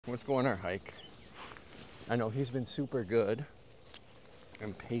let's go on our hike. I know he's been super good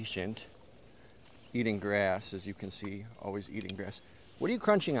and patient, eating grass, as you can see, always eating grass. What are you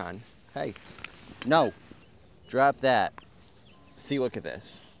crunching on? Hey, no, drop that. See, look at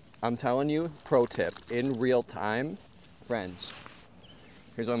this. I'm telling you, pro tip, in real time, friends.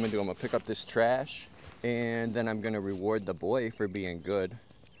 Here's what I'm gonna do. I'm gonna pick up this trash, and then I'm gonna reward the boy for being good.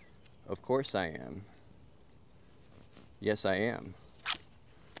 Of course I am. Yes, I am.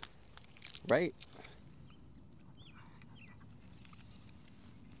 Right?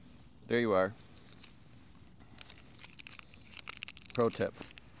 There you are. Pro tip.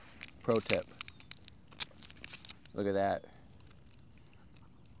 Pro tip. Look at that.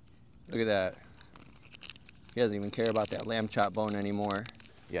 Look at that. He doesn't even care about that lamb chop bone anymore.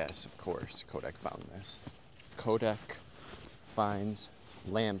 Yes, of course, Kodak found this. Kodak finds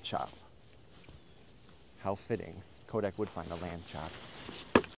lamb chop. How fitting. Kodak would find a lamb chop.